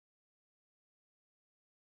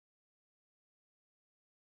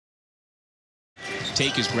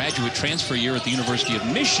take his graduate transfer year at the University of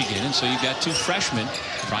Michigan, and so you've got two freshmen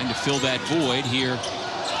trying to fill that void here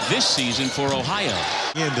this season for Ohio.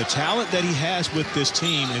 And the talent that he has with this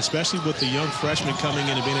team, especially with the young freshmen coming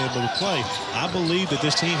in and being able to play, I believe that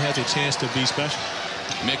this team has a chance to be special.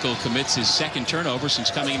 Mickle commits his second turnover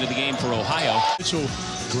since coming into the game for Ohio. Mitchell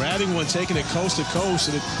grabbing one, taking it coast to coast.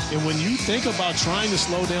 And when you think about trying to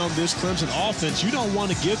slow down this Clemson offense, you don't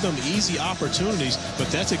want to give them easy opportunities, but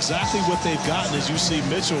that's exactly what they've gotten as you see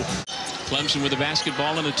Mitchell. Clemson with the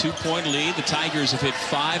basketball in a 2-point lead. The Tigers have hit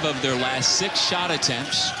 5 of their last 6 shot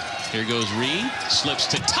attempts. Here goes Reed, slips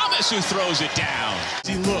to Thomas, who throws it down.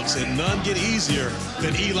 He looks, and none get easier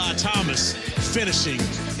than Eli Thomas finishing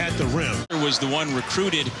at the rim. Was the one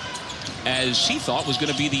recruited as he thought was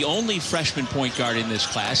going to be the only freshman point guard in this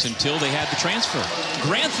class until they had the transfer.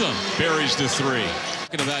 Grantham buries the 3.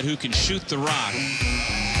 Talking about who can shoot the rock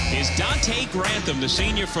is Donte Grantham, the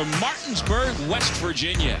senior from Martinsburg, West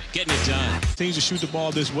Virginia, getting it done. Teams that shoot the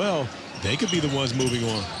ball this well, they could be the ones moving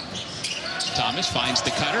on. Thomas finds the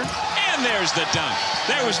cutter, and there's the dunk.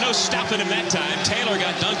 There was no stopping him that time. Taylor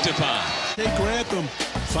got dunked upon. Donte Grantham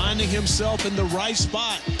finding himself in the right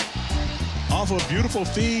spot. Off a beautiful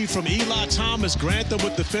feed from Eli Thomas. Grantham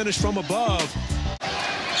with the finish from above.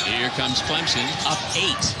 Here comes Clemson, up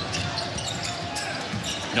 8.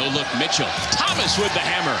 No look, Mitchell. Thomas with the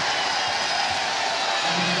hammer.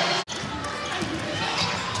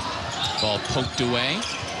 Ball poked away.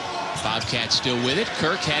 Bobcats still with it.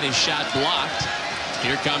 Kirk had his shot blocked.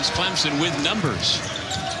 Here comes Clemson with numbers.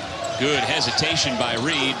 Good hesitation by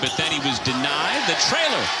Reed, but then he was denied the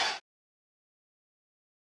trailer.